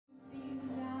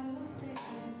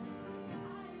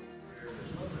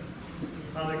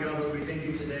Father God, Lord, we thank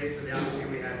you today for the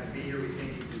opportunity we have to be here. We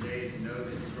thank you today to know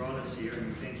that you brought us here. And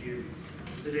we thank you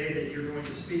today that you're going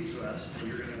to speak to us, that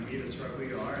you're going to meet us where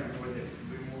we are, and Lord, that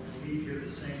we won't leave here the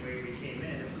same way we came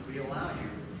in if we allow you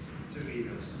to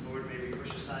lead us. Lord, may we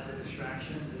push aside the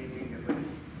distractions, anything that would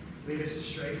lead us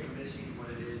astray from missing what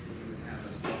it is that you would have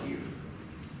us to hear.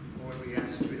 Lord, we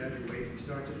ask that you would have your way from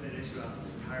start to finish throughout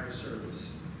this entire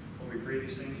service. Lord, we pray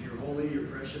these things in your holy, your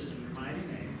precious, and your mighty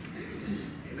name.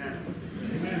 Amen.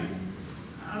 Amen.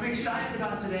 I'm excited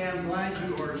about today. I'm glad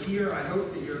you are here. I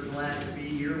hope that you're glad to be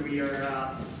here. We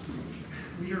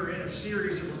are in a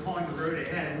series that we're calling The Road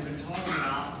Ahead. We've been talking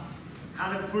about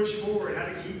how to push forward, how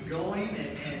to keep going,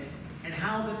 and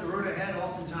how that the road ahead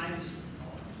oftentimes,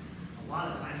 a lot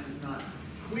of times, is not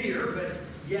clear, but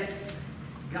yet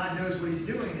God knows what he's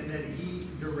doing, and that he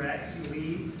directs, he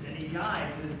leads, and he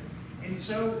guides. And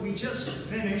so we just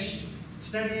finished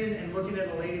studying and looking at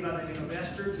a lady by the name of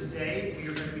Esther. Today we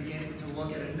are going to begin to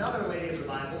look at another lady of the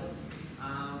Bible,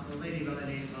 a lady by the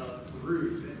name of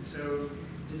Ruth. And so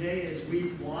today is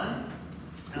week 1.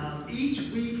 Each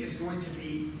week is going to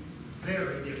be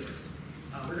very different.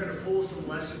 We're going to pull some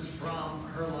lessons from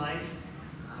her life.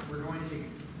 We're going to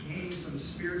gain some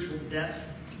spiritual depth.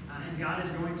 And God is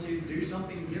going to do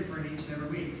something different each and every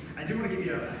week. I do want to give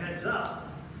you a heads up.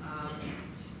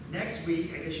 Next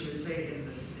week, I guess you would say,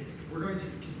 we're going to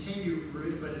continue,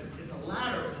 Ruth, but in the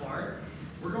latter part,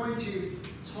 we're going to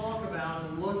talk about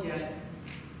and look at,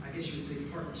 I guess you would say,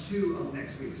 part 2 of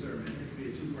next week's sermon. It could be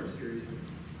a 2-part series.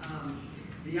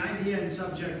 The idea and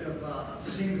subject of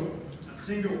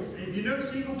singles. If you know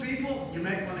single people, you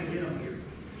might want to get them here.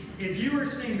 If you are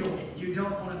single, you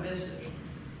don't want to miss it.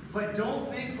 But don't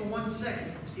think for 1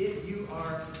 second, if you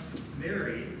are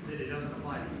married, that it doesn't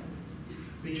apply to you.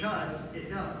 Because it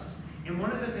does. And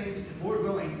one of the things, if we're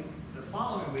going the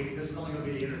following week, this is only going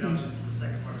to be the introduction to the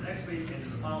second part of next week, and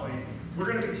the following, we're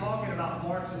going to be talking about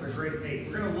marks of a great date.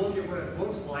 We're going to look at what it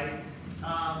looks like,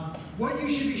 what you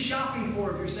should be shopping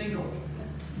for if you're single.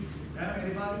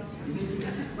 Anybody?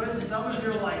 Listen, some of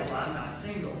you are like, well, I'm not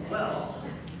single. Well,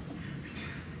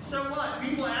 so what?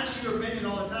 People ask your opinion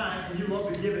all the time, and you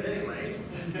love to give it anyways.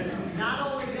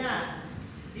 Not only that,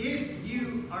 if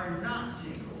you are not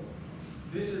single,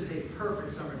 this is a perfect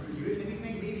sermon for you. If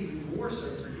anything, maybe even more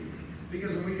so for you.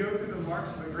 Because when we go through the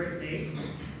marks of a great date,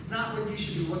 it's not what you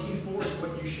should be looking for, it's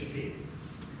what you should be.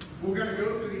 We're going to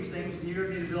go through these things, and you're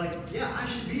going to be like, yeah, I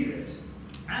should be this.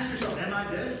 Ask yourself, am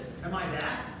I this? Am I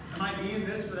that? Am I being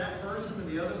this for that person or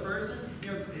the other person?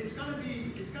 You know, it's going to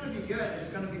be good. It's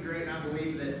going to be great. And I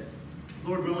believe that,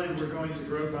 Lord willing, we're going to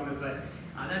grow from it. But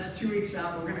that's 2 weeks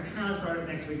out. We're going to kind of start it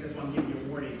next week. That's why I'm giving you a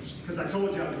warning. Because I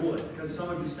told you I would. Because some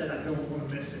of you said I don't want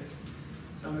to miss it.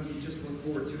 Some of you just look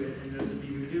forward to it. And those of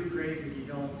you who do, great. If you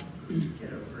don't,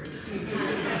 get over it.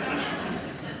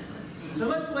 So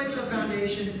let's lay the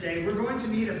foundation today. We're going to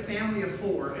meet a family of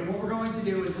 4. And what we're going to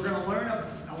do is we're going to learn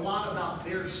a lot about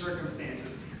their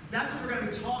circumstances. That's what we're going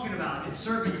to be talking about, is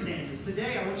circumstances.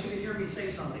 Today, I want you to hear me say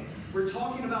something. We're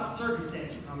talking about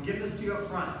circumstances. I'm giving this to you up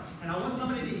front. And I want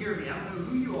somebody to hear me. I don't know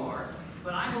who you are,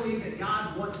 but I believe that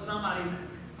God wants somebody,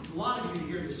 a lot of you to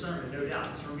hear this sermon, no doubt.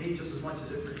 It's for me just as much as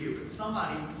it's for you. But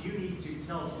somebody, you need to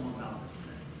tell someone about this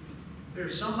today.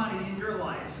 There's somebody in your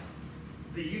life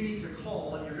that you need to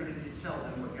call, and you're going to need to tell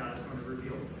them what God is going to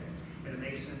reveal today. And it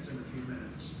makes sense in a few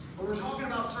minutes. But we're talking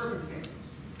about circumstances.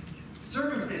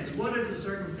 Circumstances. What is a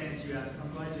circumstance, you ask?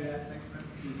 I'm glad you asked.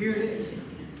 Here it is.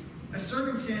 A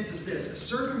circumstance is this. A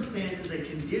circumstance is a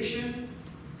condition,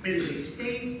 it is a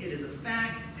state, it is a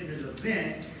fact, it is an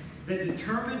event that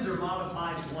determines or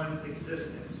modifies one's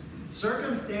existence.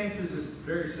 Circumstances is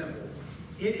very simple.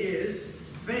 It is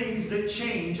things that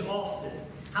change often.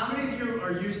 How many of you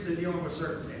are used to dealing with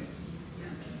circumstances?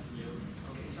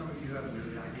 Okay, some of you have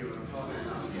no idea what I'm talking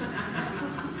about.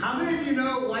 How many of you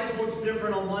know life looks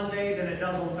different on Monday than it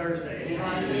does on Thursday?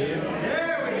 Anybody? Yeah.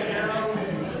 There we go.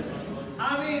 I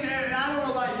mean, I don't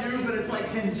know about you, but it's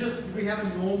like, we have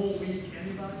a normal week?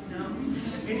 Anybody? No?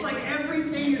 It's like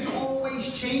everything is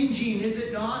always changing, is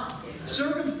it not?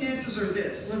 Circumstances are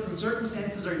this. Listen,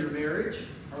 circumstances are your marriage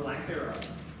or lack thereof.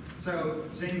 So,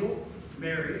 single,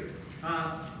 married,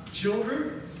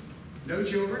 children, no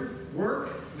children,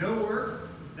 work, no work,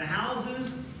 the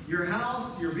houses, your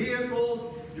house, your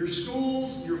vehicles, your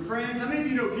schools, your friends. How many of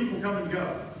you know people come and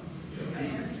go?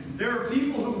 Yeah. There are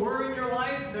people who were in your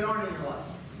life that aren't in your life.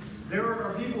 There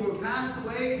are people who have passed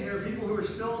away, and there are people who are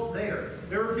still there.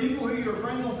 There are people who you're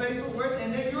friends on Facebook with,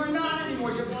 and that you're not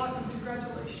anymore. You're blocked them.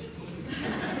 Congratulations.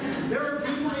 There are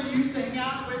people that you used to hang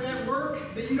out with at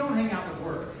work that you don't hang out with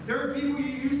work. There are people you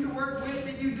used to work with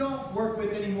that you don't work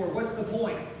with anymore. What's the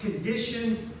point?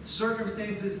 Conditions,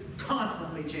 circumstances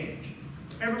constantly change.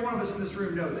 Every one of us in this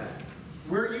room know that.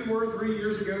 Where you were 3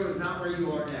 years ago is not where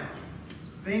you are now.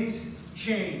 Things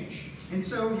change. And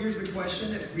so here's the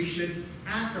question that we should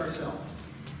ask ourselves.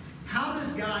 How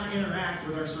does God interact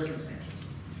with our circumstances?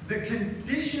 The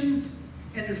conditions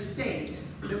and the state,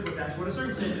 that's what a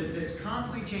circumstance is, that's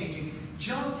constantly changing.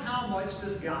 Just how much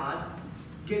does God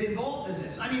get involved in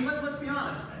this? I mean, let's be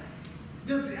honest.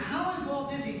 How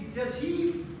involved is he? Does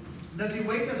he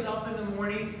wake us up in the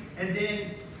morning and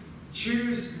then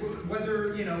choose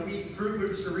whether we eat Fruit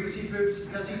Loops or Reese Poops?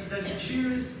 Does he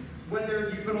choose whether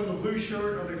you put on the blue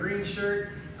shirt or the green shirt?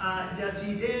 Does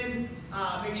he then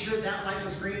make sure that light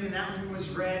was green and that one was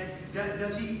red?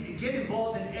 Does he get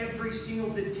involved in every single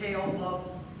detail of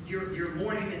your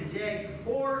morning and day?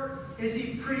 Or is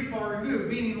he pretty far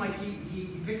removed? Meaning, like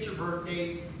he picked your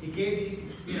birthday, he gave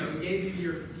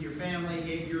you your family,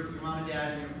 gave you your mom and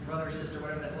dad and your brother or sister,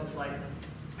 whatever that looks like,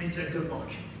 and said good luck.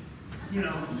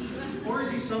 Or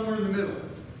is he somewhere in the middle?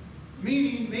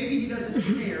 Meaning, maybe he doesn't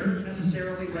care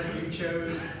necessarily whether you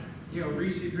chose,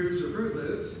 Reese Poops or Fruit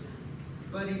Loops,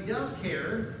 but he does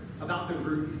care about the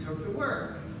route you took to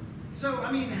work. So,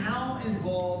 I mean, how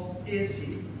involved is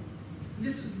he?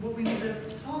 This is what we need to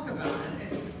talk about.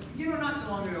 And not too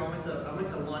long ago, I went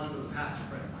to lunch with a pastor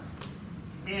friend of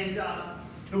mine. And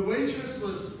the waitress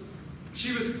was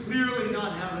clearly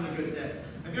not having a good day.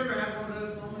 Have you ever had one of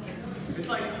those moments? It's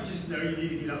like you just know you need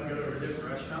to get up and go to a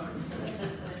different restaurant.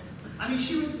 I mean,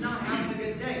 she was not having a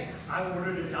good day. I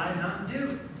ordered a Diet Mountain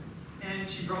Dew, and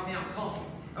she brought me out coffee.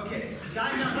 Okay,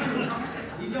 Diet Mountain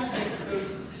Dew, you don't mix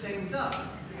those things up.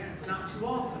 Not too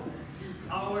often.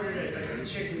 I ordered a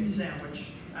chicken sandwich.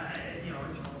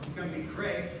 It's going to be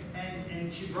great.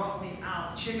 And she brought me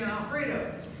out chicken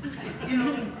Alfredo.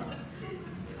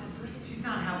 She's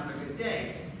not having a good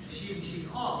day. She's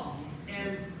off.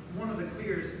 And one of the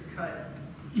clears cut,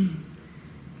 I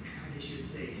guess you would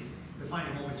say, the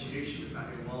final moment she knew she was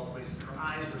not doing well, was her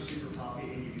eyes were super puffy,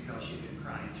 and you could tell she'd been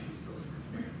crying. She was still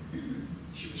sniffling.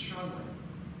 She was struggling.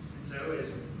 And so,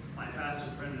 as my pastor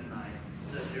friend and I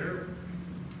sat there,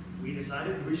 we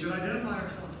decided we should identify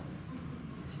ourselves.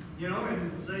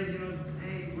 And say,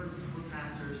 hey, we're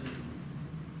pastors, and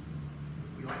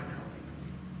we like to help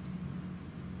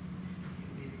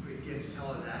people. We began to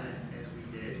tell her that, and as we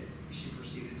did, she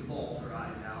proceeded to bawl her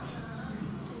eyes out.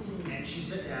 And she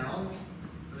sat down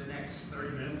for the next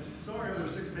 30 minutes. Sorry,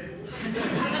 there's 6 tables.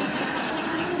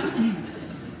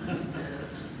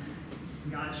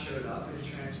 God showed up and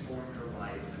transformed her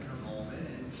life and her moment,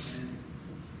 and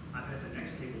I bet the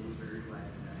next table was very glad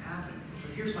that happened.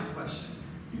 But here's my question.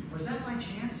 Was that my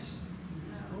chance?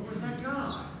 Or was that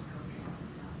God?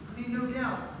 I mean, no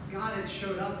doubt, God had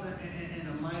showed up in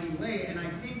a mighty way, and I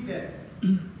think that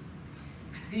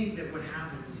what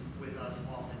happens with us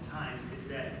oftentimes is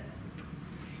that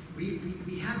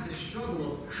we have this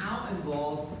struggle of how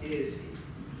involved is he?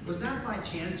 Was that by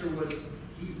chance, or was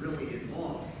he really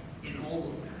involved in all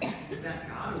of that? Is that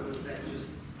God, or was that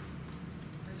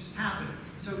just happened?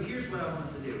 So here's what I want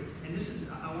us to do, and this is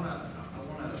I want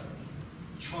to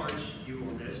charge you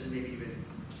on this, and maybe even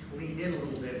lean in a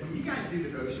little bit. When you guys do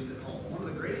devotions at home, one of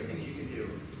the greatest things you can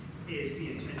do is be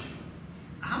intentional.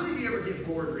 How many of you ever get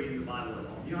bored reading the Bible at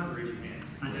home? You don't have to raise your hand.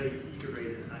 I know you could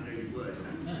raise it. I know you would.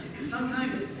 And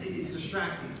sometimes it's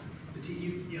distracting.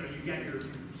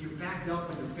 You're backed up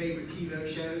with your favorite TiVo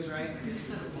shows, right? I guess it's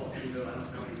still called TiVo. I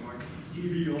don't know anymore.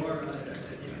 DVR.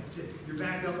 You're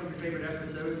backed up with your favorite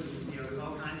episodes. And, there's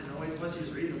all kinds of noise. Plus, you're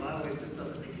just reading the Bible. This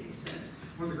doesn't make any sense.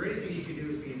 One of the greatest things you can do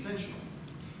is be intentional.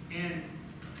 And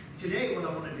today, what I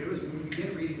want to do is when we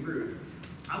begin reading Ruth,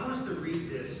 I want us to read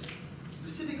this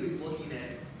specifically looking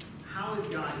at how is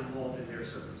God involved in their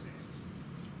circumstances.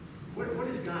 What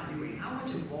is God doing? How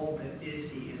much involvement is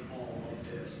he in all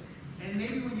of this? And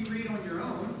maybe when you read on your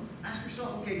own, ask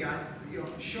yourself, okay, God,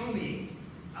 show me.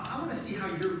 I want to see how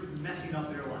you're messing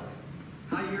up their life,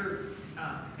 how you're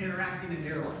interacting in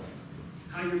their life,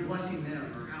 how you're blessing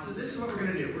them. So this is what we're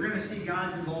going to do. We're going to see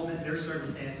God's involvement in their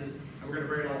circumstances, and we're going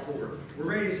to bring it all forward. We're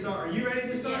ready to start. Are you ready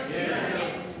to start? Yes.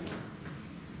 Yes.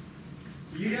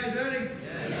 You guys ready?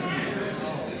 Yes.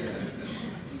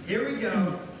 Here we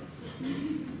go.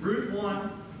 Ruth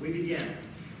 1, we begin.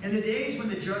 In the days when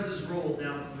the judges ruled,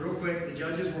 now real quick, the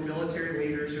judges were military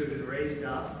leaders who had been raised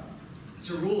up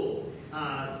to rule.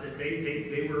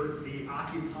 They were the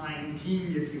occupying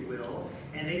king, if you will,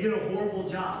 and they did a horrible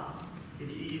job.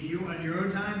 If you on your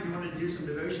own time, if you want to do some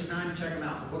devotion time, check them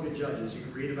out. The Book of Judges, you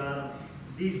can read about them.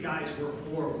 These guys were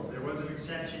horrible. There was an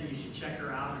exception. You should check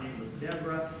her out. Her name was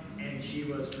Deborah, and she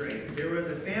was great. There was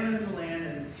a famine in the land,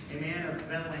 and a man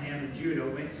of and Judah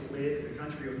went to live in the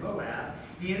country of Moab.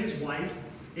 He and his wife,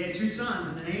 they had 2 sons,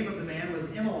 and the name of the man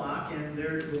was Elimelech, and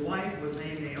the wife was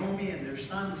named Naomi, and their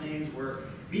sons' names were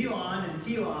Milon and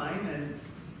Keline. And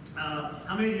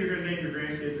how many of you are going to name your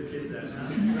grandkids or kids that?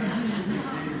 Name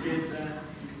your kids that?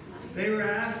 They were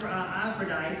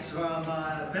Aphrodites from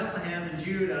Bethlehem and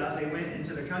Judah. They went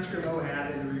into the country of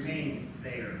Moab and remained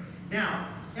there. Now,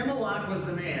 Elimelech was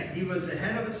the man. He was the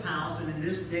head of his house, and in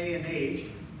this day and age,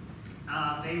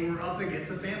 they were up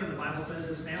against a famine. The Bible says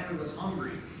his family was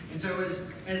hungry. And so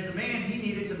as the man, he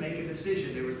needed to make a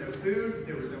decision. There was no food,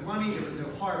 there was no money, there was no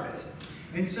harvest.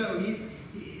 And so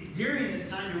during this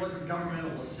time, there wasn't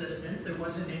governmental assistance. There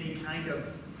wasn't any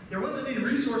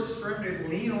resources for him to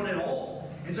lean on at all.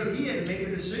 And so he had to make a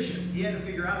decision. He had to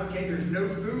figure out, okay, there's no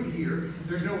food here,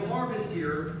 there's no harvest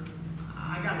here.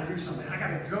 I got to do something. I got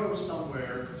to go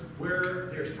somewhere where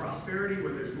there's prosperity,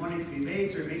 where there's money to be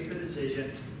made. So he makes the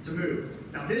decision to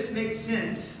move. Now this makes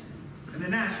sense in the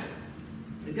natural.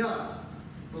 It does.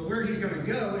 But where he's going to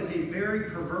go is a very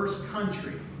perverse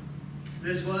country.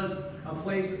 This was a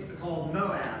place called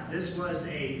Moab. This was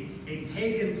a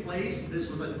pagan place.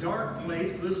 This was a dark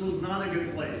place. This was not a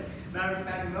good place. Matter of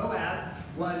fact, Moab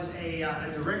was a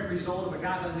direct result of a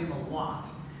guy by the name of Lot.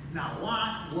 Now,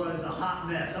 Lot was a hot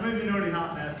mess. How many of you know any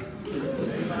hot messes?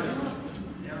 Anybody?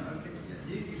 Yeah, okay.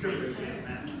 Yeah, you could raise your hand,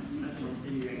 Matt. That's what I see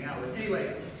you hang out with. Anyways,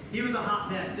 he was a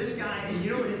hot mess. This guy, and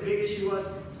you know what his big issue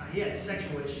was? He had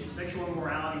sexual issues. Sexual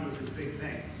immorality was his big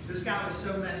thing. This guy was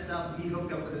so messed up, he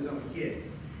hooked up with his own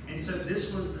kids. And so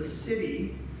this was the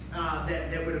city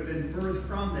that would have been birthed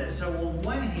from this. So on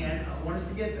one hand, I want us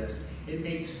to get this. It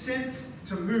makes sense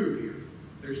to move here.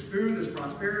 There's food, there's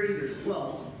prosperity, there's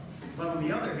wealth. But on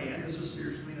the other hand, this was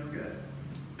spiritually no good.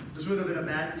 This would have been a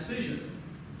bad decision.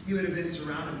 He would have been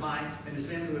surrounded by, and his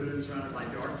family would have been surrounded by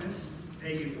darkness,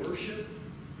 pagan worship,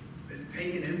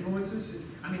 pagan influences.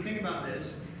 I mean, think about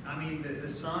this. I mean, the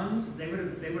sons, they would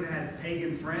have had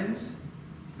pagan friends.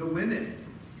 The women,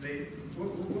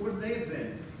 what would they have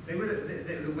been?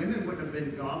 The women wouldn't have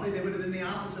been godly. They would have been the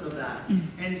opposite of that.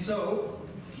 And so,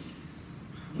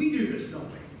 we do this,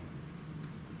 don't we?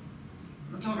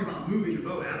 I'm not talking about moving to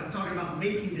Moab. I'm talking about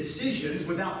making decisions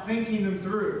without thinking them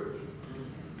through.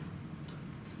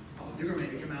 Oh, you're going to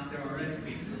make me come out there already.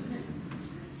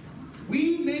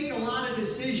 We make a lot of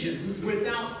decisions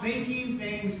without thinking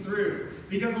things through.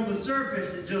 Because on the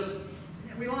surface,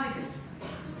 we like it.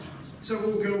 So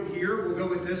we'll go here, we'll go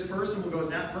with this person, we'll go with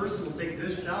that person, we'll take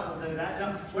this job, we'll take that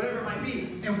job, whatever it might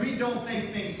be. And we don't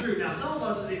think things through. Now, some of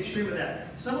us are the extreme of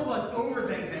that. Some of us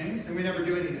overthink things and we never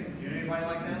do anything. You know anybody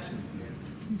like that?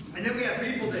 And then we have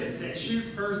people that shoot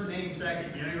first and aim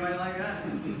second. You know anybody like that?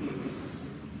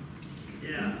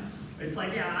 Yeah. It's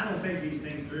like, yeah, I don't think these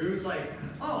things through. It's like,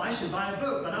 oh, I should buy a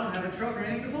boat, but I don't have a truck or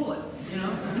anything to pull it. You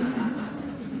know?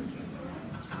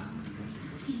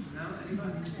 No?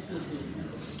 Anybody?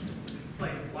 It's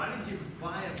like, why did you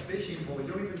buy a fishing pole? You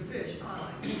don't even fish. Oh,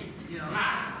 you know?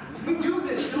 We do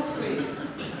this, don't we?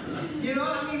 You know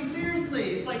what I mean?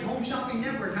 Seriously. It's like Home Shopping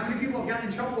Network. How many people have gotten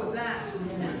in trouble with that?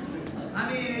 I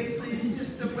mean, it's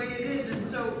just the way it is, and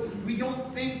so we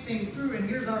don't think things through, and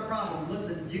here's our problem.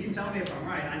 Listen, you can tell me if I'm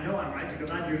right. I know I'm right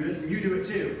because I do this, and you do it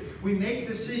too. We make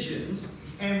decisions,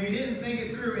 and we didn't think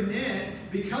it through, and then,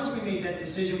 because we made that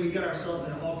decision, we get ourselves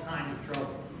in all kinds of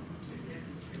trouble.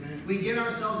 We get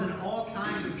ourselves in all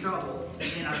kinds of trouble,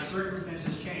 and our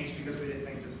circumstances change because we didn't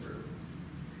think this through.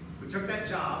 We took that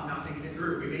job, not thinking it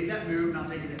through. We made that move, not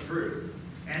thinking it through.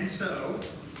 And so,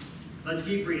 let's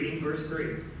keep reading, verse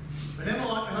 3. But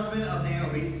Elimelech, the husband of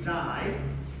Naomi, died,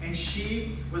 and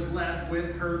she was left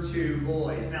with her 2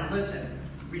 boys. Now listen,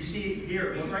 we see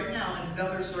here, look right now,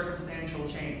 another circumstantial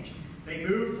change. They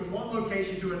moved from one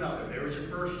location to another. There was your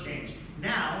first change.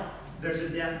 Now, there's a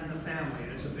death in the family,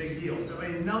 and it's a big deal. So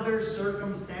another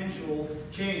circumstantial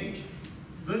change.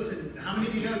 Listen, how many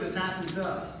of you know this happens to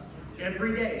us?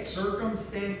 Every day,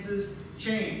 circumstances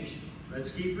change.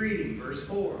 Let's keep reading, verse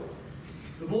 4.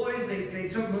 The boys, they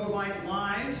took Moabite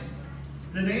wives.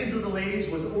 The names of the ladies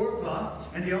was Orpah,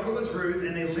 and the other was Ruth,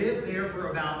 and they lived there for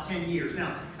about 10 years.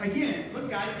 Now, again, look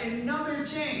guys, another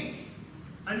change.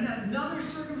 Another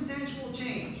circumstantial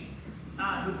change.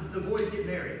 The boys get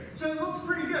married. So it looks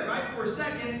pretty good, right? For a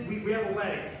second, we have a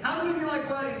wedding. How many of you like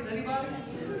weddings? Anybody?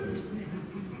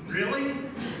 Really?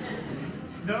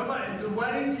 Nobody? The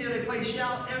weddings, yeah, they play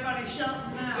shout. Everybody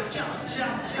shout now. Shout,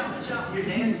 shout, shout, shout. You're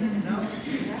dancing? No?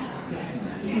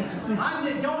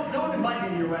 Don't invite me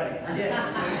to your wedding. Forget it.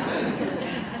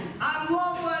 I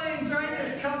love weddings, right?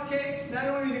 There's cupcakes. Now they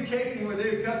don't even do cake anymore.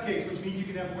 They do cupcakes, which means you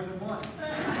can have more than one.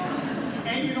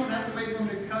 And you don't have to wait for them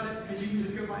to cut it because you can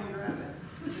just go buy and grab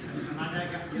it. Am I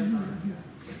that guy? Yes, I'm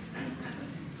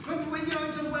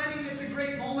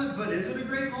great moment, but is it a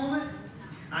great moment?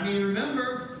 I mean,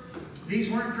 remember,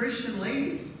 these weren't Christian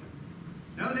ladies.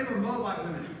 No, they were Moabite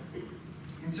women.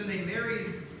 And so they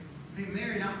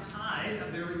married outside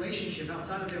of their relationship,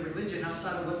 outside of their religion,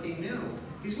 outside of what they knew.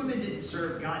 These women didn't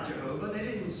serve God Jehovah. They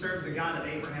didn't serve the God of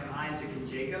Abraham, Isaac, and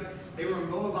Jacob. They were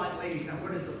Moabite ladies. Now,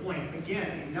 what is the point?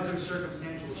 Again, another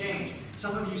circumstantial change.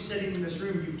 Some of you sitting in this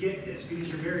room, you get this because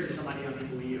you're married to somebody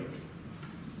unequally yoked.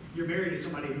 You're married to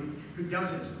somebody who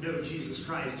doesn't know Jesus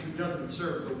Christ, who doesn't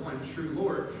serve the one true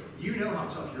Lord. You know how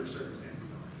tough your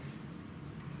circumstances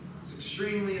are. It's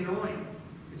extremely annoying.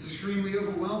 It's extremely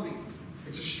overwhelming.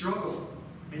 It's a struggle.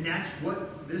 And that's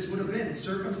what this would have been.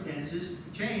 Circumstances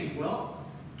change. Well,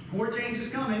 more change is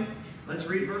coming. Let's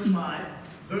read verse 5.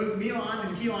 Both Milan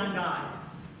and Kelon died,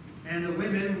 and the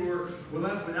women were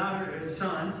left without her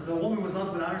sons. The woman was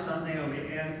left without her sons, Naomi,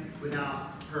 and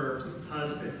without her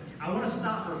husband. I want to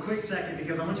stop for a quick second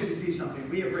because I want you to see something.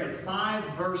 We have read 5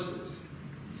 verses.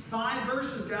 5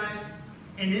 verses, guys.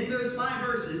 And in those 5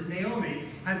 verses, Naomi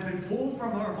has been pulled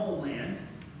from her homeland.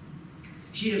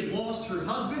 She has lost her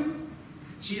husband.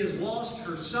 She has lost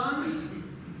her sons.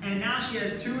 And now she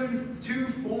has two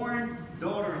foreign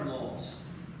daughter-in-laws.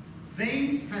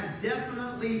 Things have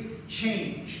definitely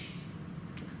changed.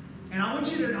 And I want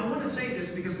to say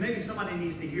this because maybe somebody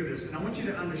needs to hear this, and I want you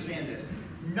to understand this.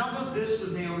 None of this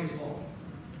was Naomi's fault.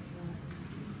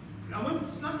 I want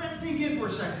to let that sink in for a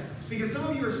second, because some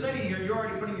of you are sitting here and you're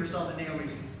already putting yourself in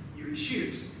Naomi's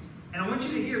shoes. And I want you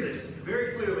to hear this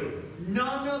very clearly.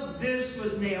 None of this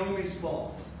was Naomi's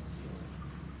fault.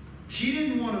 She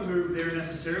didn't want to move there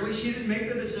necessarily. She didn't make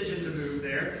the decision to move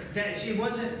there. That it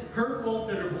wasn't her fault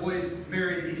that her boys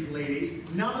married these ladies.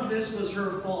 None of this was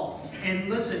her fault. And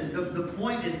listen, the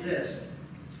point is this,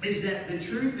 is that the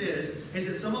truth is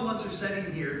that some of us are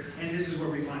sitting here, and this is where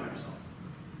we find ourselves.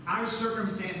 Our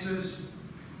circumstances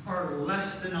are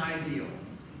less than ideal.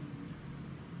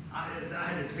 I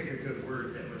had to pick a good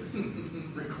word that was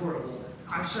recordable.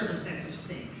 Our circumstances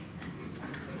stink.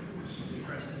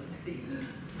 Preston, stink.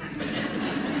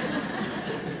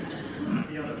 Not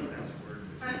the other best word.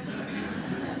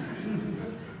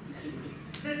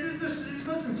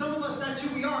 Listen, some of us, that's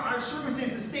who we are. Our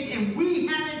circumstances stink, and we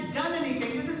haven't done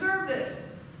anything to deserve this.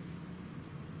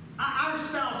 Our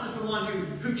spouse is the one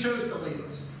who chose to leave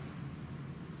us.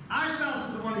 Our spouse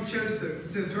is the one who chose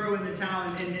to throw in the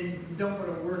towel and don't want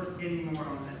to work anymore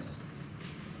on this.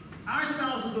 Our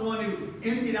spouse is the one who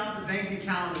emptied out the bank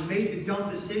account and made the dumb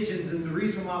decisions, and the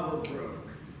reason why we're broke.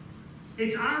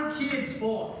 It's our kids'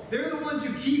 fault. They're the ones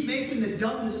who keep making the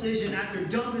dumb decision after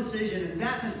dumb decision and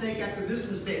that mistake after this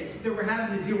mistake that we're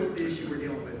having to deal with the issue we're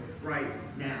dealing with right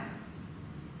now.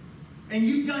 And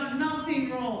you've done nothing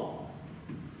wrong.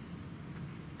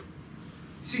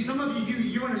 See, some of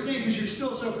you understand because you're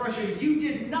still so frustrated. You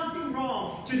did nothing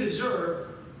wrong to deserve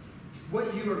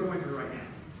what you are going through right now.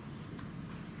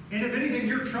 And if anything,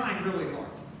 you're trying really hard.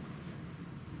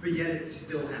 But yet it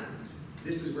still happens.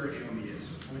 This is where Naomi is.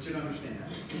 I want you to understand that.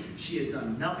 She has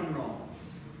done nothing wrong.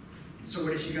 So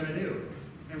what is she going to do?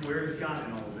 And where is God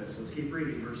in all of this? Let's keep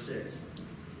reading verse 6.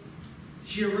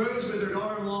 She arose with her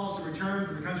daughter-in-laws to return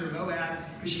from the country of Moab,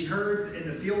 because she heard in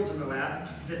the fields of Moab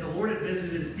that the Lord had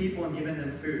visited his people and given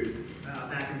them food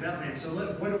back in Bethlehem. So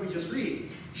what did we just read?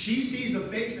 She sees a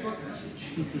Facebook message.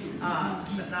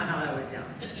 That's not how that went down.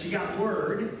 She got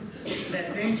word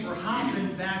that things were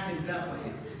hopping back in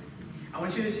Bethlehem. I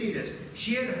want you to see this.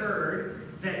 She had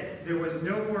heard that there was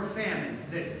no more famine,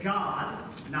 that God,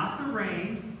 not the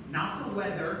rain, not the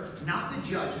weather, not the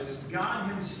judges, God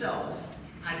himself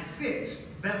had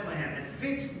fixed Bethlehem, had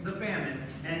fixed the famine,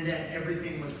 and that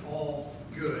everything was all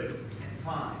good and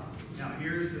fine. Now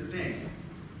here's the thing.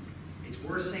 It's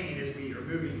worth saying as we are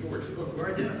moving forward. Look,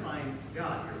 we're identifying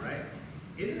God here, right?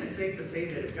 Isn't it safe to say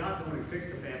that if God's the one who fixed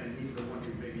the famine, he's the one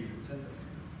who maybe even sent the famine?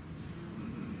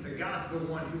 That God's the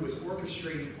one who was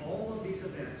orchestrating all of these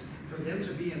events for them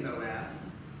to be in Moab,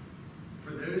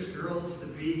 for those girls to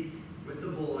be with the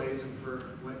boys, and for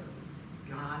what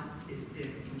God is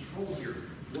in control here.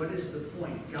 What is the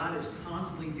point? God is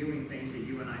constantly doing things that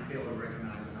you and I fail to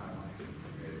recognize in our life.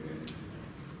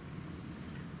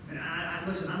 And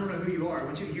listen, I don't know who you are. I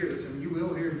want you to hear this, and you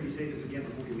will hear me say this again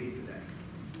before we leave today.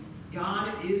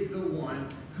 God is the one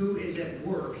who is at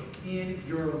work in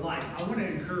your life. I want to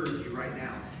encourage you right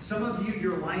now. Some of you,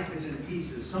 your life is in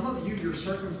pieces. Some of you, your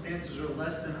circumstances are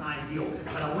less than ideal.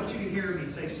 But I want you to hear me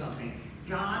say something.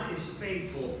 God is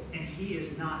faithful, and he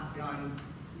is not done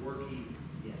working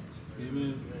yet.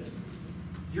 Amen.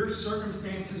 Your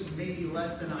circumstances may be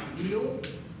less than ideal.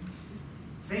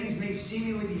 Things may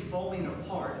seemingly be falling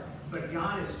apart, but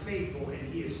God is faithful,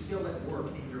 and he is still at work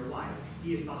in your life.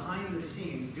 He is behind the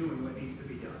scenes doing what needs to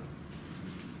be done.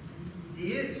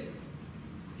 He is.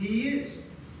 He is.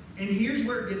 And here's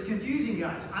where it gets confusing,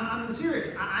 guys. I'm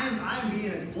serious. I'm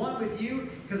being as blunt with you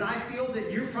because I feel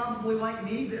that you're probably like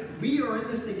me, that we are in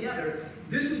this together.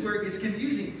 This is where it gets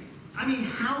confusing. I mean,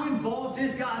 how involved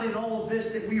is God in all of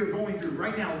this that we are going through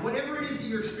right now? Whatever it is that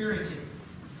you're experiencing.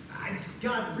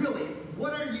 God, really,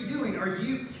 what are you doing?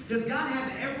 Does God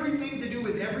have everything to do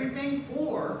with everything?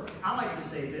 Or, I like to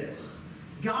say this,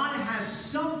 God has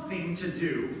something to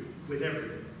do with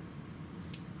everything.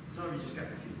 Some of you just got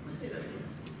confused. I'm going to say that again.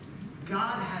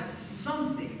 God has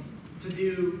something to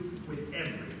do with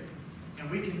everything. And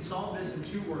we can solve this in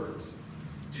 2 words.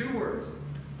 2 words.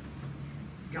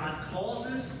 God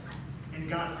causes and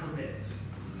God permits.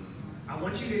 I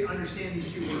want you to understand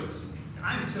these 2 words.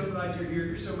 I'm so glad you're here.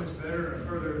 You're so much better and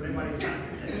further than anybody got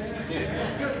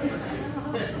here.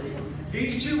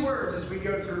 These 2 words, as we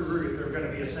go through Ruth, are going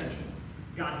to be essential.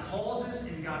 God causes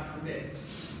and God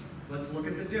permits. Let's look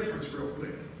at the difference real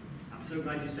quick. I'm so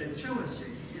glad you said, show us,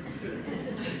 Jason. Yeah, let's do it.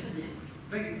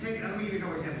 I'm going to give you a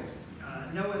couple examples.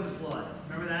 Noah and the flood.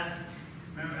 Remember that?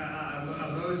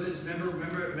 Remember Moses?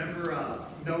 Remember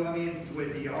Noah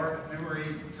with the ark? Remember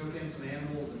he took in some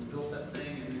animals and built that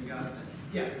thing, and then God said,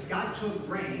 yeah, God took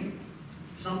rain,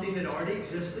 something that already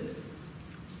existed,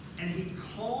 and he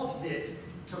caused it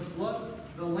to flood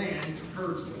the land, to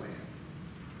purge the land.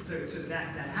 So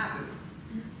that happened.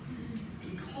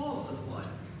 He caused the flood.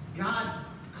 God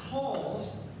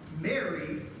caused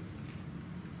Mary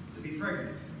to be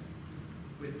pregnant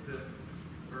with the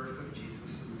birth of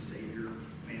Jesus and the Savior of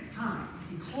mankind.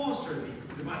 He caused her to be,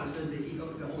 the Bible says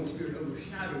that the Holy Spirit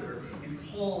overshadowed her and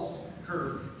caused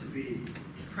her to be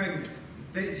pregnant.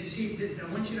 You see, I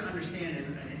want you to understand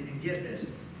and get this.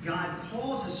 God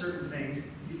causes certain things.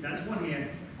 That's one hand.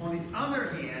 On the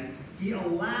other hand, he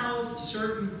allows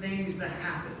certain things to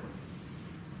happen.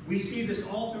 We see this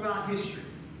all throughout history.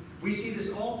 We see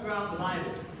this all throughout the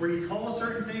Bible, where he calls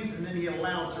certain things and then he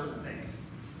allowed certain things.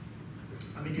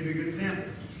 Let me give you a good example.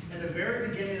 At the very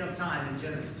beginning of time in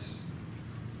Genesis,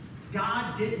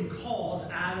 God didn't cause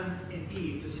Adam and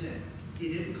Eve to sin. He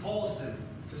didn't cause them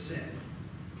to sin.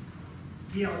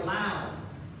 He allowed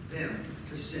them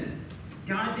to sin.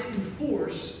 God didn't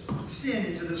force sin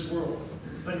into this world,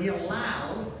 but he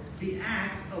allowed the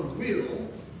act of will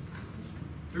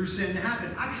through sin to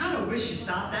happen. I kind of wish he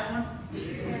stopped that one.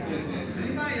 Yeah.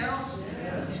 Anybody else?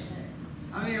 Yes.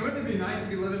 I mean, wouldn't it be nice to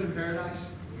be living in paradise?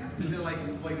 Yeah. Like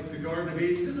the Garden of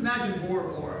Eden. Just imagine Bora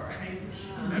Bora, right?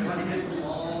 Everybody gets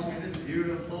along, and it's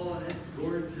beautiful, and it's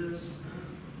gorgeous.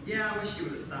 Yeah, I wish he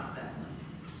would have stopped that one.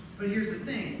 But here's the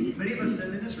thing. Many of us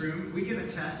sitting in this room, we can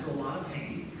attest to a lot of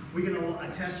pain. We can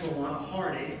attest to a lot of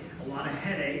heartache, a lot of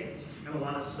headache, and a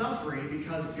lot of suffering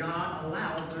because God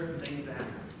allowed certain things to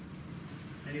happen.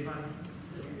 Anybody?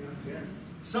 Yeah.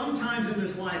 Sometimes in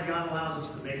this life, God allows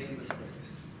us to make some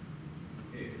mistakes.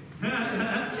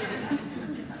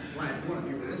 Why? You want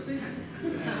to be realistic?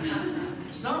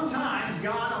 Sometimes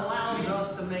God allows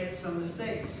us to make some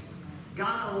mistakes.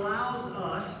 God allows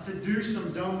us to do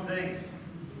some dumb things.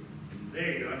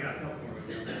 There you go. I got a couple more.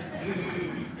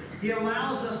 He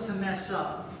allows us to mess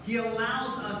up. He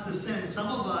allows us to sin. Some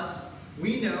of us,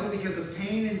 we know because of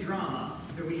pain and drama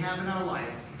that we have in our life,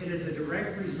 it is a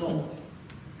direct result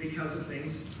because of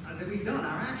things that we've done,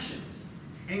 our actions.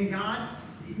 And God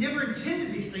never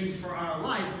intended these things for our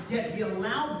life, yet he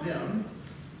allowed them.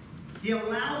 He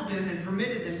allowed them and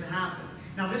permitted them to happen.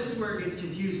 Now this is where it gets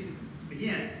confusing.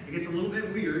 Again, it gets a little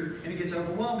bit weird and it gets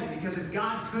overwhelming because if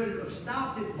God could have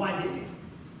stopped it, why didn't he?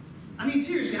 I mean,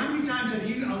 seriously, how many times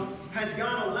has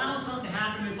God allowed something to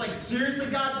happen? It's like,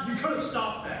 seriously, God, you could have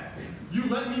stopped that. You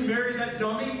let me marry that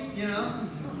dummy, you know?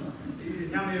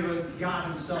 How many of us, God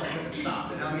himself could have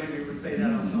stopped it? How many of you would say that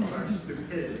on some of our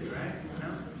stupidity, right?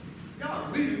 No? Y'all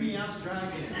are leaving me out to dry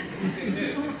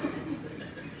again.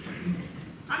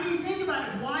 I mean, think about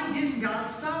it. Why didn't God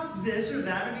stop this or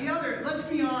that or the other? Let's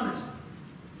be honest.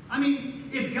 I mean,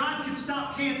 if God could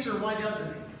stop cancer, why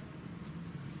doesn't he?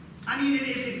 I mean,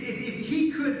 if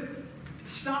he could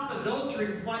stop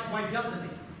adultery, why doesn't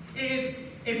he?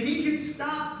 If he could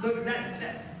stop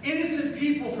that innocent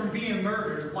people from being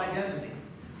murdered, why doesn't he?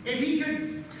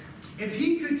 If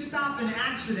he could stop an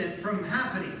accident from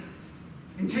happening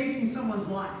and taking someone's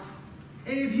life,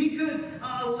 and if he could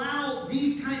allow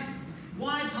these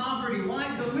why poverty,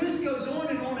 why the list goes on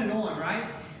and on and on, right?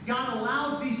 God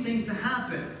allows these things to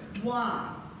happen.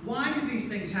 Why? Why do these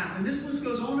things happen? This list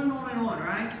goes on and on and on,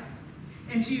 right?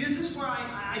 And see, this is where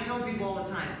I tell people all the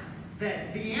time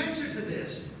that the answer to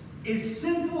this is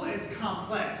simple, it's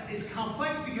complex. It's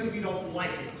complex because we don't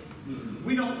like it.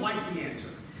 We don't like the answer.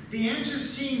 The answer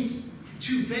seems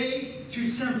too vague, too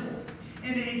simple.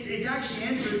 And it's actually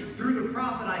answered through the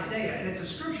prophet Isaiah. And it's a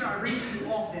scripture I read to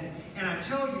you often. And I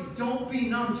tell you, don't be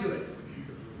numb to it.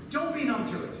 Don't be numb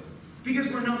to it. Because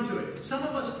we're numb to it. Some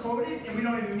of us quote it and we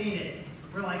don't even mean it.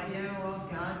 We're like, yeah, well,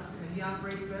 He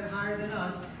operates a bit higher than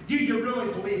us. Do you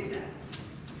really believe that?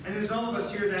 And then some of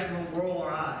us hear that and we'll roll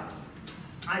our eyes.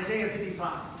 Isaiah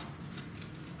 55.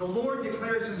 The Lord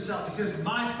declares Himself. He says,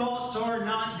 my thoughts are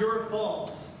not your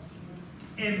thoughts.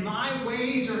 And my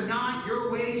ways are not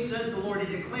your ways, says the Lord.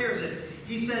 He declares it.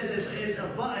 He says,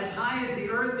 as high as the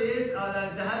earth is, the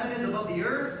heaven is above the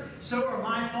earth, so are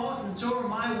my thoughts and so are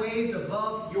my ways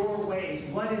above your ways.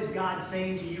 What is God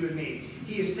saying to you and me?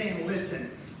 He is saying, listen,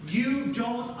 you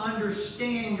don't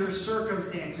understand your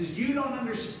circumstances. You don't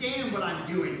understand what I'm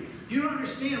doing. You don't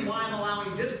understand why I'm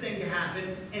allowing this thing to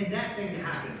happen and that thing to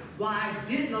happen. Why I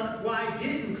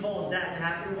didn't cause that to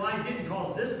happen. Why I didn't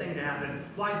cause this thing to happen.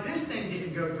 Why this thing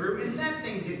didn't go through and that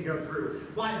thing didn't go through.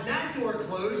 Why that door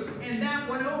closed and that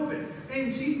one opened.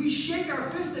 And see, we shake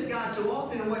our fist at God so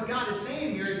often, and what God is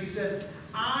saying here is He says,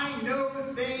 I know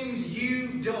things you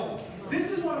don't.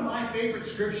 This is one of my favorite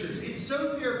scriptures. It's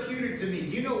so therapeutic to me.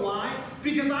 Do you know why?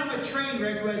 Because I'm a train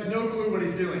wreck who has no clue what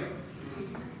he's doing.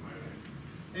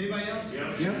 Anybody else?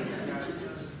 Yeah.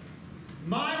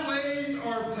 My ways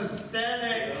are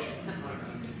pathetic.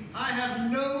 I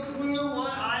have no clue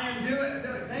what I am doing.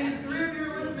 Thank 3 of you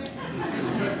are with me.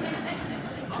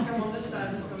 I'll come on this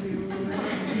side. This is going to be a little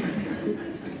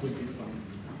bit.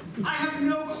 I have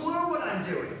no clue what I'm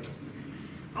doing.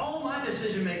 All my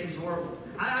decision making is horrible.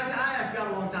 I asked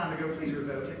God a long time ago, please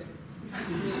revoke it.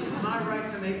 Am I right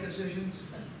to make decisions?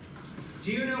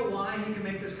 Do you know why He can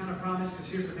make this kind of promise? Because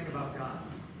here's the thing about God.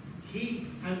 He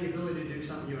has the ability to do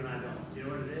something you and I don't. You know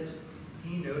what it is?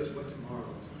 He knows what tomorrow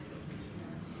looks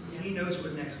like. He knows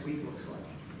what next week looks like.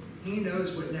 He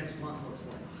knows what next month looks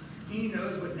like. He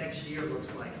knows what next year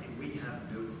looks like, and we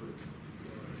have no clue.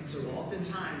 And so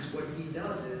oftentimes what He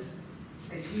does is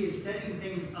He is setting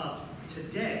things up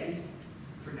today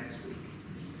for next week.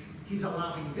 He's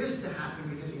allowing this to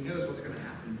happen because He knows what's going to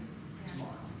happen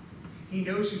tomorrow. He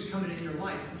knows who's coming in your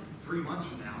life 3 months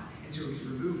from now, and so He's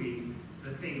removing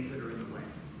the things that are in the way.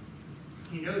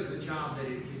 He knows the job that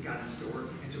He's got in store,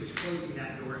 and so He's closing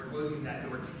that door and closing that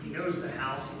door. He knows the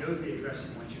house, He knows the address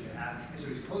He wants you to have, and so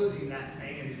He's closing that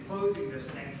thing, and He's closing this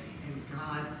thing, and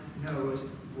God knows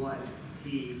what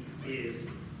He is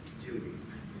doing.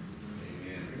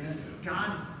 Amen.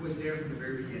 God was there from the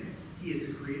very beginning. He is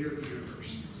the creator of the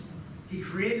universe. He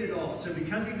created it all. So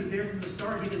because He was there from the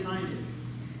start, He designed it.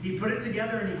 He put it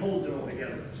together and He holds it all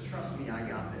together. So trust me, I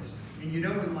got this. And you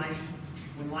know when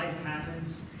life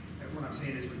happens, what I'm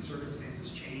saying is when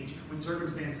circumstances change, when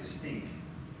circumstances stink,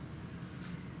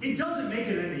 it doesn't make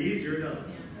it any easier, does it?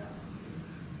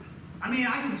 I mean,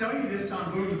 I can tell you this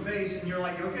time, blue in the face, and you're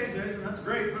like, okay, Jason, that's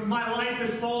great, but my life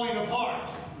is falling apart.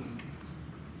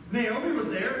 Naomi was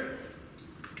there.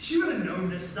 She would have known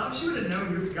this stuff. She would have known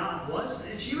who God was.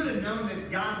 And she would have known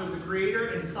that God was the creator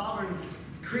and sovereign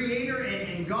creator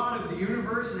and God of the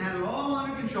universe and had it all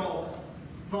under control.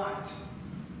 But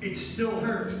it still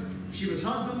hurt. She was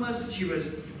husbandless. She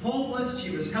was homeless.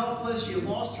 She was helpless. She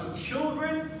lost her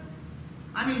children.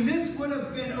 I mean, this would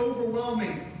have been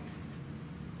overwhelming.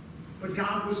 But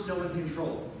God was still in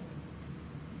control.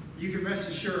 You can rest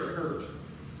assured it hurt.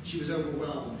 She was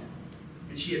overwhelmed.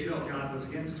 And she had felt God was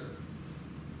against her.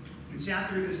 And see, I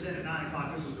threw this in at 9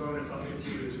 o'clock. This was bonus. I'll get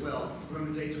to you as well.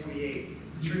 Romans 8:28.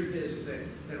 The truth is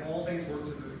that all things work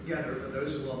together for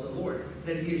those who love the Lord.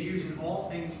 That He is using all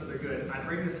things for their good. I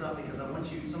bring this up because I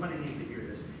want you, somebody needs to hear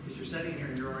this. Because you're sitting here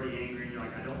and you're already angry and you're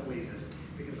like, I don't believe this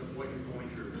because of what you're going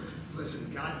through.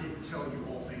 Listen, God didn't tell you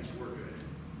all things were good.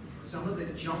 Some of the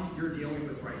junk you're dealing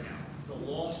with right now, the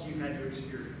loss you had to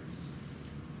experience,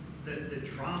 the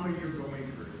trauma you're going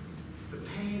through, the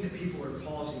pain that people are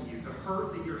causing you, the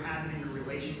hurt that you're having in your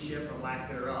relationship or lack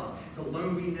thereof, the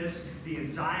loneliness, the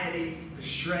anxiety, the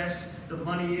stress, the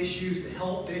money issues, the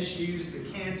health issues, the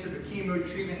cancer, the chemo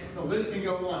treatment, the list can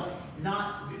go on.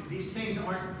 These things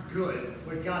aren't good.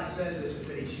 What God says is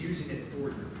that He's using it for your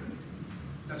good.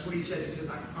 That's what He says. He says,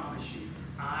 I promise you,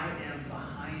 I am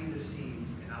behind the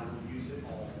scenes and I will use it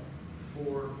all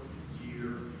for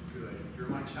your good. You're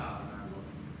my child and I love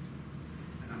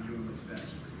you. And I'm doing what's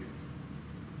best for you.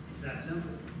 It's that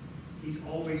simple. He's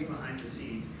always behind the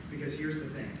scenes. Because here's the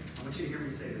thing. I want you to hear me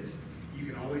say this. You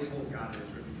can always hold God to His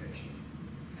reputation.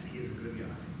 And He is a good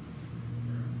God.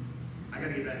 I got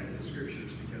to get back to the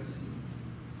scriptures because,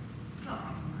 no, I'm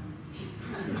fine.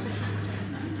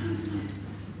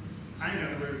 I ain't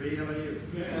got nowhere to be. How about you?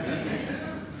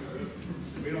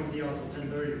 We don't be off till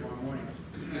 10:30 tomorrow morning.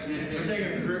 We're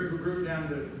taking a group down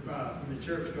to, from the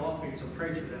church golfing, so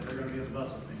pray for them. They're going to be on the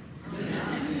bus with me.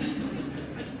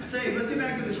 Say, let's get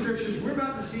back to the scriptures. We're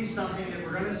about to see something that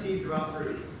we're going to see throughout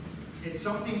Ruth. It's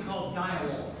something called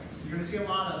dialogue. You're going to see a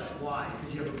lot of it. Why?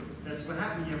 Because that's what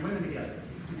happens when you have women together.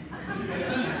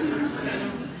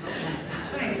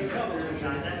 Thank you.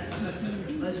 Got that.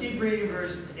 Let's keep reading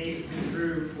verse 8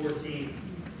 through 14.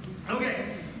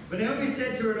 Okay. But Naomi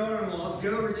said to her daughter-in-laws,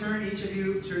 "Go, return each of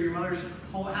you to your mother's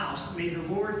whole house. May the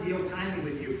Lord deal kindly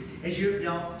with you, as you have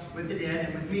dealt with the dead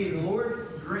and with me. The Lord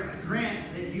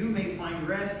grant that you may find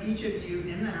rest, each of you,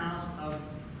 in the house of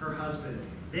her husband."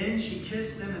 Then she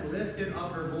kissed them and lifted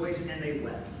up her voice, and they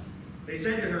wept. They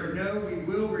said to her, "No, we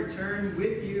will return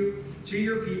with you to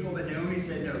your people." But Naomi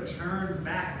said, "No, turn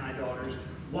back, my daughters.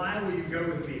 Why will you go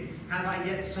with me? Have I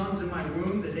yet sons in my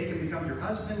womb that they can become your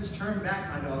husbands? Turn back,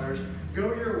 my daughters.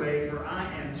 Go your way, for I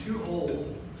am too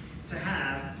old to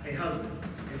have a husband.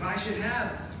 If I should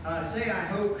have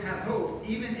hope,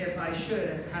 even if I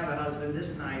should have a husband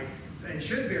this night and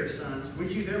should bear sons,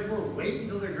 would you therefore wait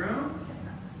until they're grown?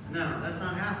 No, that's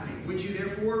not happening. Would you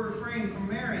therefore refrain from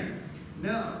marrying?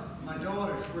 No, my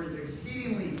daughters, for it is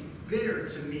exceedingly bitter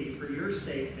to me for your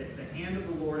sake that the hand of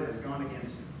the Lord has gone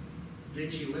against me." Then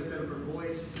she lifted up her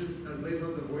voices, and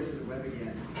wept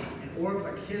again. And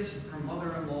Orpah kissed her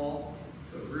mother-in-law,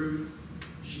 but Ruth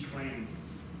she claimed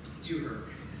to her.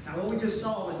 Now what we just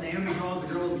saw was Naomi calls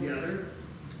the girls together,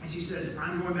 and she says,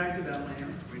 "I'm going back to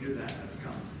Bethlehem." We knew that was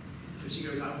coming. But she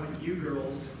goes, "I want you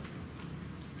girls,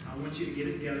 I want you to get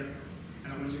it together,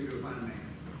 and I want you to go find a man."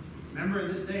 Remember, in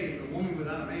this day, a woman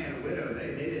without a man, a widow,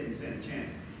 they didn't stand a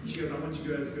chance. She goes, "I want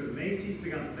you guys to go to Macy's,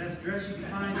 pick out the best dress you can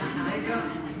find, get some makeup,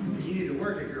 and you need to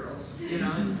work it, girls. You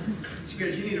know?" She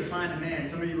goes, "You need to find a man."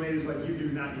 Some of you ladies are like, "You do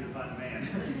not need to find a man."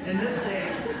 In this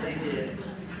day, they did.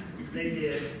 They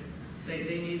did. They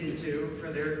needed to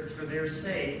for their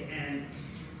sake. And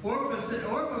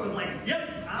Orpah was like,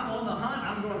 "Yep, I'm on the hunt.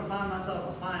 I'm going to find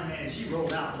myself a fine man." And she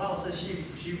rolled out. The Bible says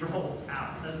she rolled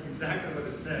out. That's exactly what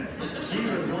it said. She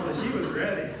was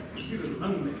ready. She was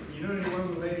lonely. You know any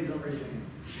lonely ladies? Don't raise your hand.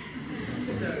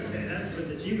 So that's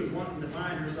what she was wanting to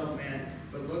find herself a man.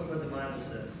 But look what the Bible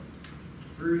says.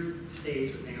 Ruth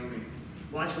stays with Naomi.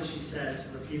 Watch what she says.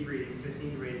 Let's keep reading,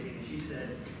 15 through 18. And she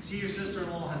said, "See, your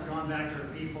sister-in-law has gone back to her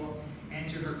people and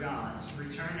to her gods.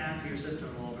 Return after your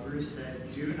sister-in-law." But Ruth said,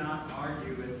 "Do not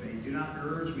argue with me. Do not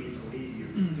urge me to leave you.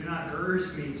 Do not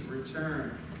urge me to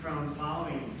return from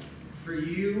following. For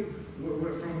you,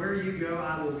 from where you go,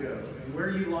 I will go. And where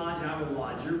you lodge, I will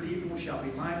lodge. Your people shall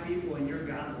be my people, and your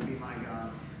God will be my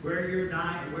God. Where you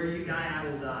die, I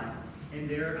will die. And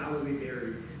there I will be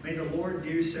buried. May the Lord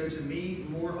do so to me,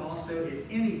 more also, if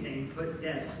anything, put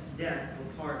death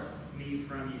apart me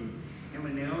from you." And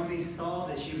when Naomi saw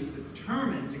that she was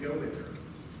determined to go with her,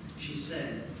 she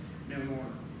said no more.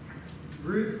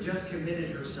 Ruth just committed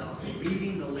herself to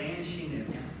leaving the land she knew,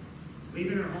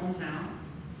 leaving her hometown,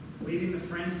 leaving the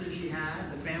friends that she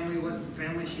had, the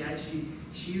family she had.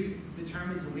 She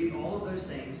determined to leave all of those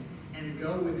things and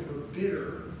go with her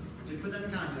bitter, to put that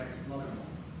in context, mother-in-law.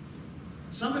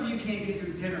 Some of you can't get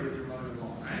through dinner with your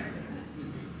mother-in-law, right?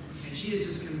 And she is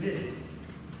just committed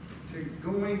to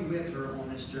going with her on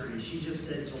this journey. She just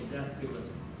said, "Till death do us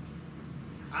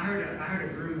part." I heard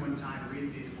a groom one time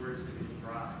read these words to his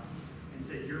bride and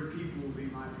said, "Your people will be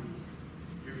my people.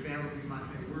 Your family will be my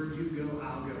family. Where you go,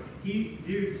 I'll go."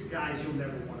 Guys, you'll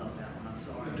never one up that one. I'm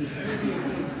sorry.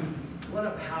 What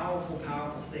a powerful,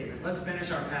 powerful statement. Let's finish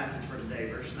our passage for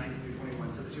today, verse 19 through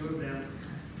 21. So the two of them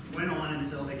went on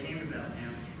until they came to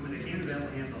Bethlehem. And when they came to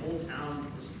Bethlehem, the whole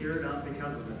town was stirred up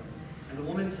because of them. And the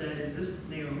woman said, "Is this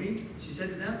Naomi?" She said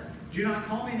to them, "Do not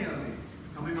call me Naomi.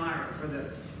 Call me Myra, for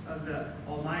the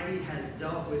Almighty has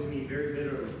dealt with me very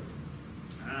bitterly.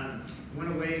 I went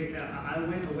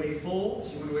away full."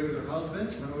 She went away with her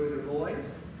husband. She went away with her boys.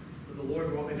 But the Lord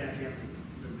brought me back empty.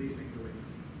 Took these things away.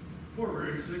 Poor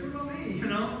Ruth. She's like, "What about me?" You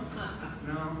know?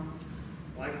 No.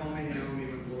 "Why call me Naomi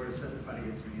when the Lord has testified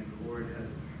against me and the Lord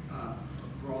has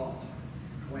brought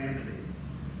calamity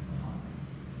upon me?"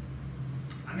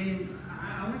 I mean,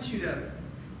 I want you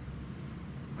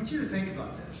to think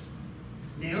about this.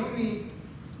 Naomi,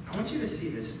 I want you to see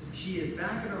this. She is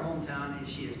back in her hometown, and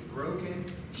she is broken,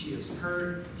 she is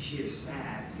hurt, she is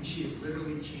sad, and she has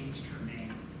literally changed her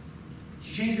name.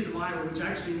 She changed it to Myra, which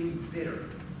actually means bitter.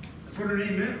 That's what her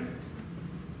name meant.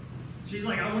 She's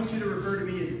like, "I want you to refer to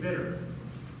me as bitter."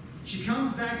 She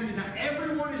comes back into town.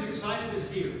 Everyone is excited to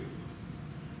see her.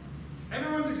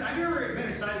 Everyone's excited. Have you ever been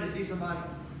excited to see somebody?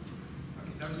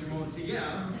 Okay, that was your moment to see.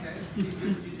 Yeah, okay.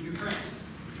 You some new friends.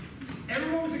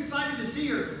 Everyone was excited to see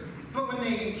her. But when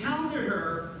they encountered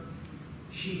her,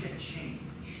 she had changed.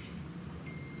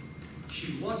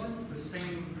 She wasn't the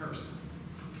same person.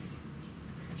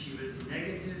 She was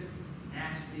negative,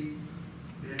 nasty,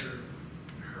 bitter,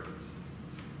 hurt.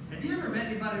 Have you ever met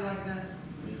anybody like that?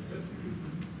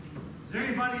 Is there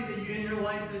anybody that you in your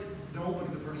life that don't look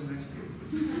at the person next to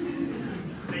you?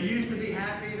 They used to be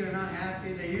happy, they're not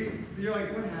happy. You're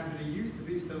like, what happened? They used to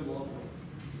be so lovely.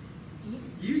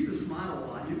 You used to smile a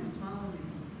lot. You don't smile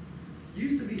anymore. You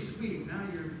used to be sweet. Now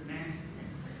you're nasty.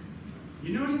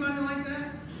 You know anybody like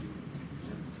that?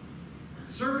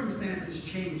 Circumstances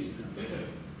changed them.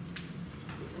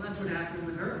 Well, that's what happened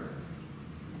with her.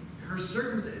 Her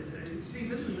circumstances. See,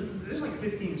 listen. There's like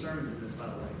 15 sermons in this, by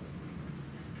the way.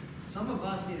 Some of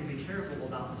us need to be careful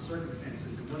about the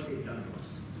circumstances and what they've done to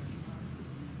us.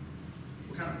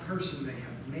 What kind of person they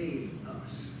have made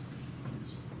us.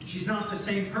 She's not the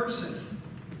same person.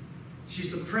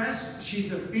 She's depressed. She's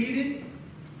defeated.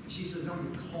 She says, don't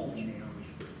even call me Naomi.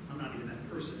 I'm not even that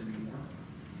person anymore.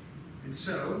 And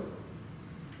so,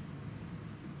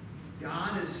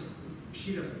 God is,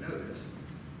 she doesn't know this,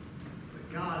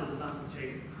 but God is about to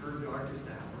take her darkest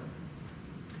hour.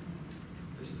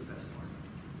 This is the best part.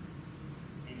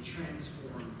 And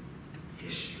transform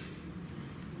history.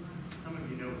 Some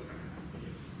of you know what's going to happen.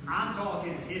 I'm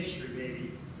talking history,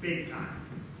 baby, big time.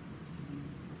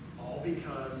 All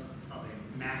because of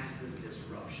a massive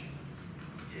disruption.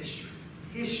 History.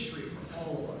 History for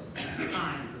all of us.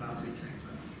 Time is about to be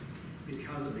transformed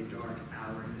because of a dark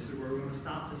hour. And this is where we're going to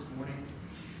stop this morning.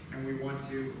 And we want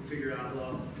to figure out,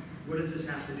 well, what does this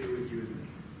have to do with you and me?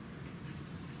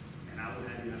 And I will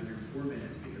have you under 4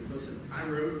 minutes because, listen, I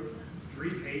wrote 3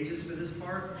 pages for this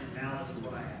part, and now this is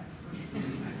what I have.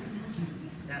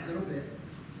 That little bit,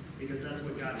 because that's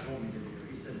what God told me to do.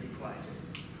 He said, be quiet,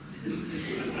 Jason.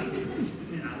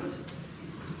 And I listened.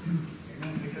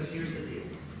 Because here's the deal.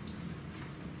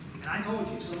 And I told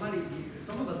you,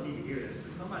 some of us need to hear this,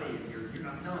 but somebody,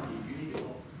 I'm telling you, you need to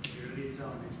also, you're going to need to tell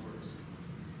them these words.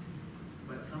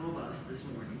 But some of us this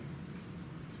morning,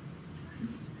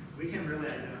 we can really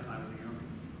identify with Naomi.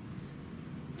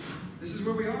 This is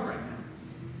where we are right now.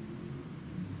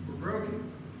 We're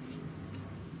broken.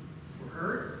 We're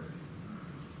hurt.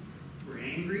 We're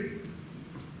angry.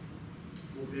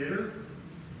 We're bitter.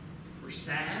 We're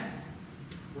sad.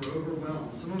 We're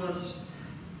overwhelmed. Some of us,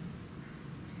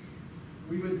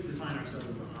 we would define ourselves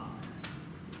as a hot mess.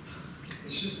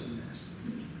 It's just a mess.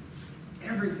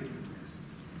 Everything's a mess.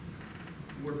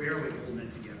 We're barely holding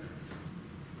it together.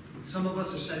 Some of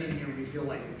us are sitting here and we feel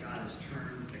like that God has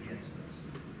turned against us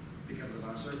because of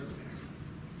our circumstances.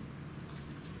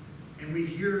 And we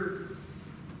hear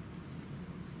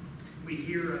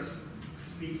us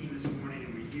speaking this morning,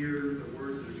 and we hear the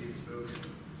words that are being spoken.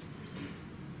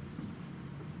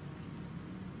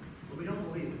 But we don't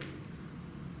believe it.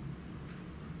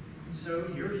 And so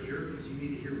you're here because you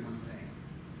need to hear one thing.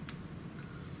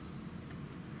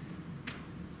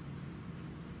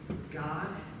 God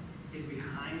is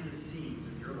behind the scenes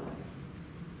of your life.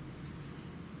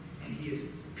 And He is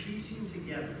piecing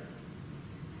together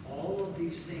all of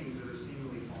these things that are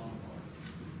seemingly falling apart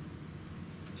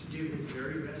to do His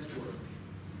very best work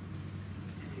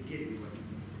and to give you what you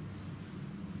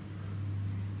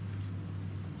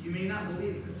need. You may not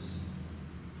believe this,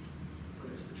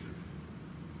 but it's the truth.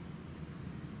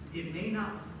 It may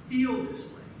not feel this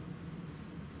way,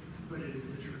 but it is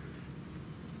the truth.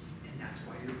 And that's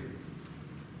why you're here.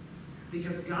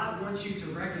 Because God wants you to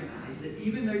recognize that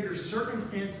even though your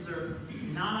circumstances are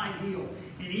not ideal,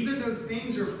 and even though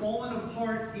things are falling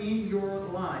apart in your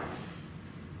life,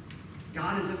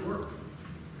 God is at work.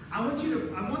 I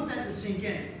want that to sink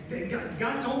in.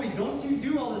 God told me, don't you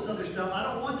do all this other stuff. I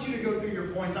don't want you to go through your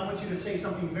points. I want you to say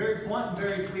something very blunt and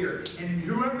very clear. And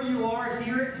whoever you are,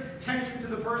 hear it, text it to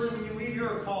the person when you leave here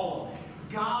or call them.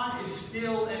 God is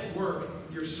still at work.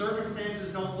 Your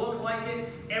circumstances don't look like it.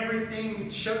 Everything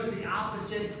shows the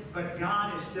opposite, but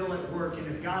God is still at work. And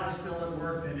if God is still at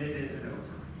work, then it isn't over.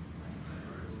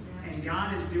 And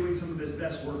God is doing some of His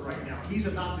best work right now. He's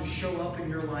about to show up in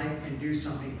your life and do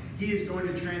something. He is going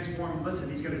to transform, listen,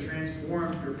 He's going to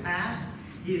transform your past.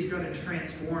 He is going to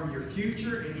transform your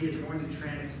future. And He is going to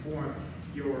transform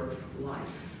your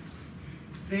life.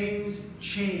 Things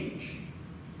change.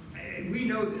 And we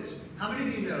know this. How many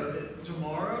of you know that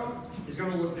tomorrow is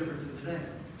going to look different than today?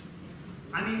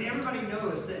 I mean, everybody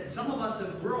knows that some of us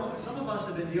have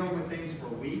been dealing with things for a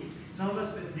week. Some of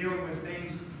us have been dealing with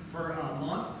things for a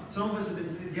month. Some of us have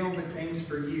been dealing with things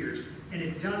for years. And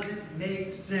it doesn't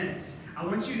make sense. I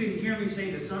want you to hear me say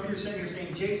this. Some of you are sitting here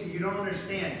saying, Jason, you don't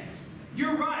understand.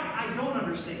 You're right, I don't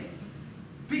understand.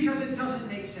 Because it doesn't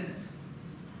make sense.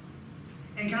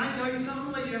 And can I tell you something?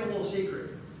 I'm going to let you in a little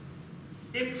secret.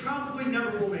 It probably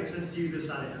never will make sense to you this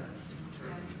side of heaven.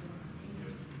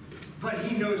 But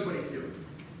he knows what he's doing.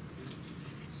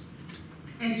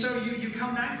 And so you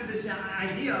come back to this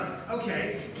idea,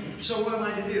 okay, so what am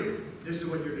I to do? This is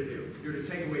what you're to do. You're to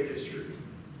take away this truth.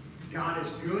 God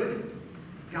is good,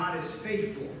 God is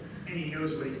faithful, and he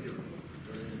knows what he's doing.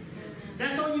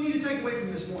 That's all you need to take away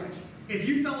from this morning. If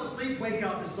you fell asleep, wake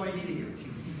up, this is all you need to hear.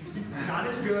 God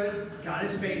is good, God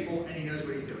is faithful, and he knows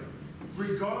what he's doing.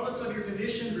 Regardless of your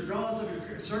conditions, regardless of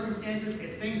your circumstances,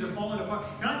 if things are falling apart.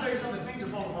 Can I tell you something? If things are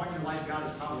falling apart in your life, God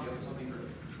is probably doing something great.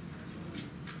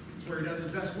 It's where he does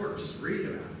his best work. Just read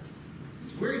about it.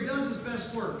 It's where he does his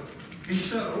best work. And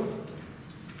so,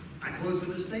 I close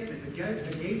with this statement. The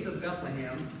gates of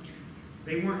Bethlehem,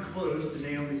 they weren't closed to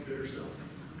Naomi's bitter self.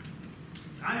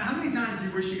 How many times do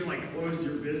you wish you could like close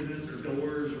your business or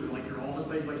doors or like your office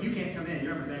place? Like, you can't come in,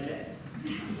 you're having a bad day.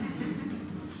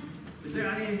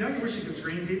 Don't you wish you could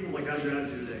screen people like, how's your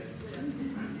attitude today?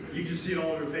 You can see it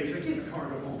all over your face. You're like, get in the car,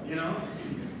 go home, you know?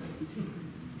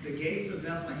 The gates of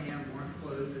Bethlehem weren't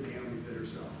closed to Naomi's bitter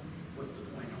self. What's the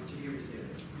point? I want you to hear me say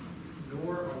this.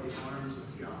 Nor are the arms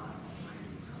of God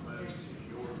Almighty closed to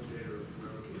your bitter,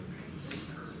 broken,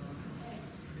 painful hurts.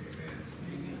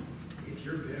 If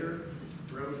you're bitter,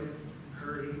 broken,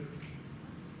 hurting,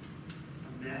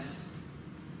 a mess,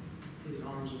 his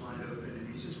arms are wide open and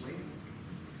he's just waiting.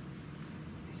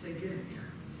 He said, get in here.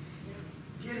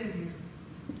 Get in here.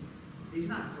 He's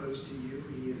not close to you.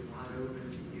 He is wide open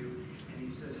to you. And he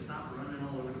says, stop running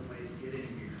all over the place. Get in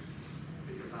here.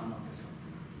 Because I'm up to something.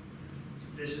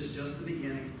 This is just the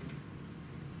beginning.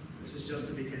 This is just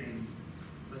the beginning.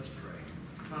 Let's pray.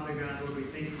 Father God, Lord, we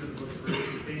thank you for the book of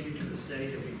Ruth. We thank you for the study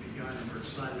that we've begun, and we're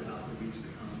excited about the weeks to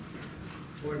come.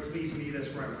 Lord, please meet us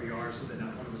right where we are so that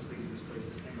not one of us leaves this place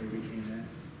the same way we came in.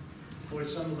 Lord,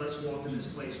 some of us walked in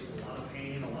this place with a lot of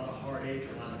pain, a lot of heartache,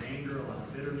 a lot of anger, a lot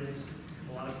of bitterness,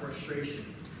 a lot of frustration.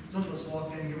 Some of us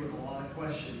walked in here with a lot of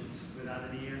questions without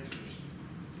any answers.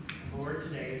 And Lord,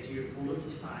 today, as you have pulled us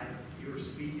aside, you are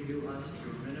speaking to us,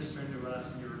 you are ministering to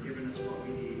us, and you are giving us what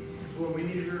we need. Lord, we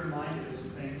need to be reminded of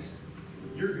some things.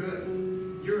 You're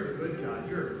good. You're a good God.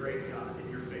 You're a great God, and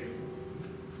you're faithful.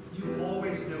 You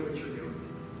always know what you're doing.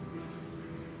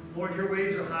 Lord, your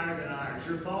ways are higher than ours.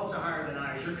 Your thoughts are higher than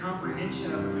ours. Your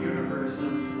comprehension of the universe,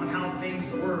 on how things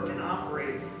work and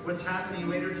operate, what's happening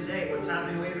later today, what's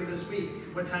happening later this week,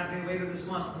 what's happening later this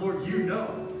month. Lord, you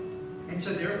know. And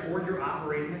so therefore, you're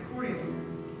operating accordingly.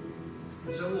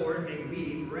 And so, Lord, may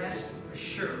we rest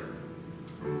assured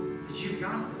that you've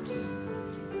got this.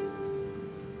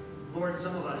 Lord,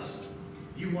 some of us,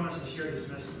 you want us to share this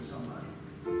message with somebody.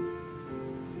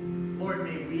 Lord,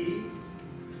 may we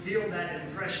feel that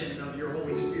impression of your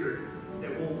Holy Spirit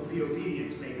that we'll be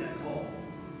obedient to make that call.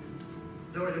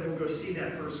 Lord, that we'll go see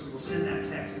that person, we'll send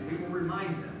that text, and we will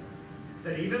remind them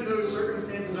that even though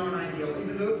circumstances aren't ideal,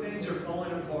 even though things are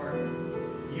falling apart,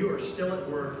 you are still at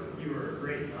work. You are a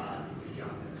great God. You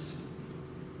got this.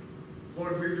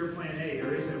 Lord, we're your plan A.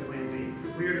 There is no plan B.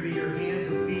 We are to be your hands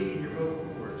and feet and your vocal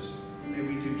cords. May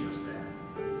we do just that.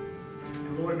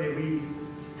 And Lord, may we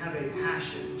have a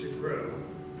passion to grow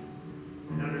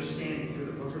in understanding through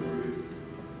the book of Ruth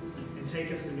and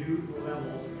take us to new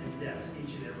levels and depths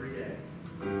each and every day.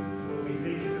 Lord, we